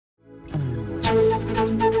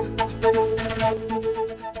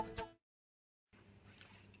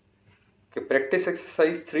Practice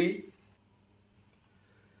exercise 3.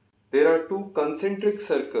 There are two concentric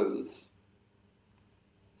circles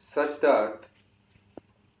such that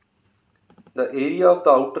the area of the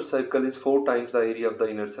outer circle is 4 times the area of the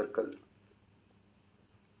inner circle.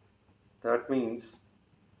 That means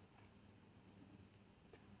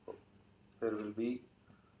there will be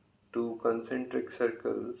two concentric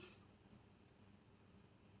circles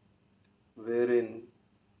wherein,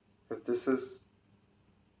 if this is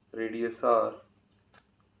radius r,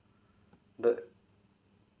 the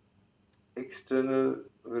external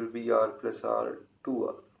will be r plus r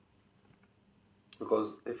 2r,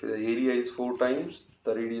 because if the area is 4 times,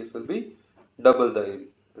 the radius will be double the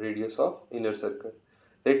radius of inner circle.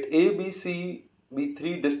 Let A, B, C be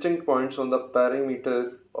 3 distinct points on the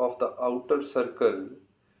perimeter of the outer circle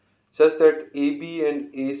such that AB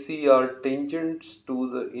and AC are tangents to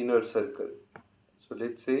the inner circle. So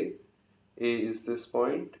let's say A is this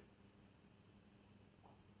point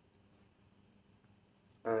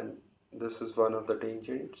and this is one of the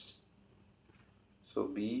tangents. So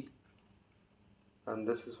B, and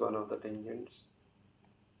this is one of the tangents.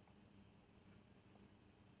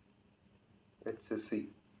 Let's say C.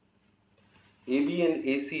 AB and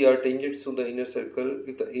AC are tangents to the inner circle.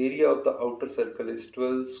 If the area of the outer circle is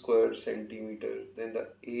 12 square centimeter, then the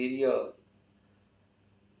area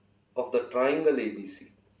of the triangle ABC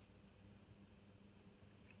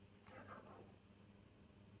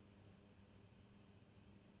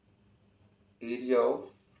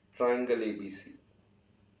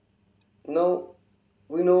Now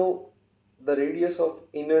we know the radius of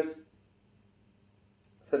inner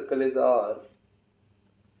circle is r.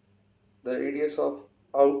 The radius of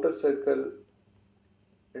outer circle,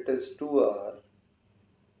 it is 2r.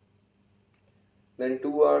 Then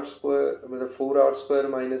 2r square, 4r square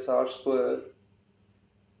minus r square,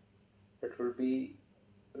 it will be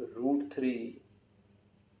root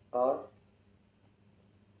 3r.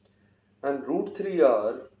 And root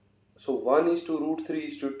 3r, so 1 is to root 3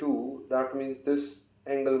 is to 2, that means this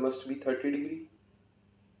angle must be 30 degree.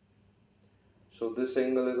 So this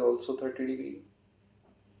angle is also 30 degree.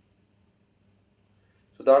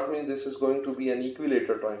 So that means this is going to be an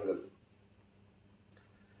equilateral triangle.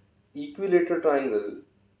 Equilateral triangle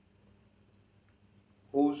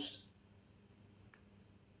whose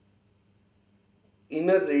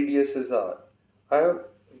inner radius is r. I have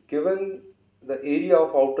given the area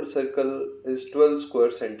of outer circle is 12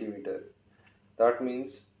 square centimeter. That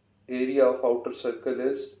means area of outer circle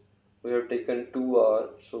is, we have taken 2r,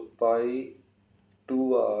 so pi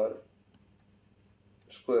 2r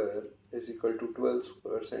square is equal to 12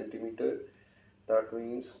 square centimeter. That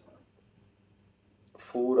means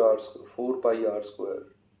 4 pi r square.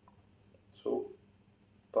 So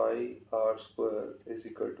pi r square is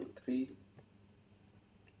equal to 3,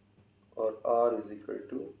 or r is equal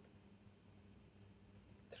to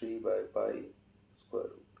 3 by pi square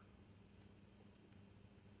root.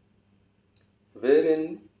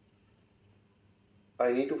 Wherein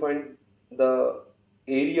I need to find the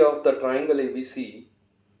area of the triangle ABC,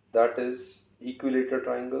 that is equilateral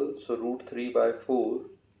triangle, so root 3 by 4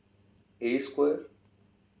 a square.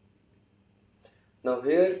 Now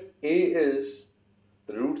here a is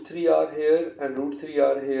root 3r here and root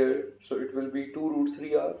 3r here, so it will be 2 root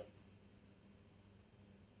 3r.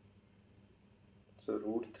 So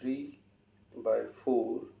root 3 by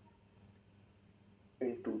 4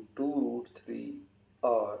 into 2 root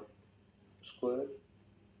 3r square.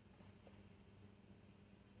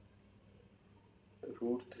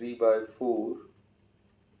 Root 3 by 4,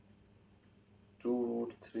 2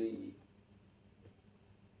 root 3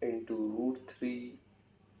 into root 3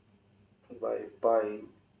 by pi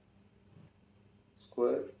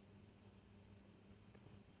square.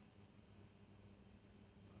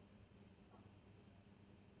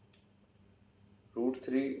 Root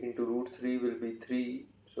 3 into root 3 will be 3,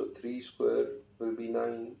 so 3 square will be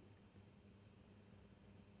 9.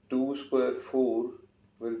 2 square 4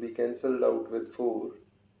 will be cancelled out with 4.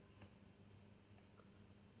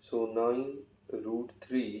 So 9 root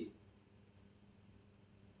 3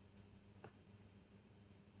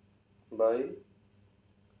 by,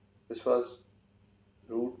 this was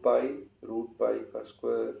root pi ka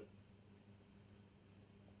square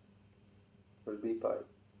will be pi.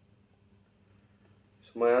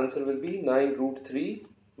 So my answer will be 9 root 3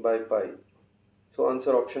 by pi. So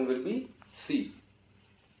answer option will be C.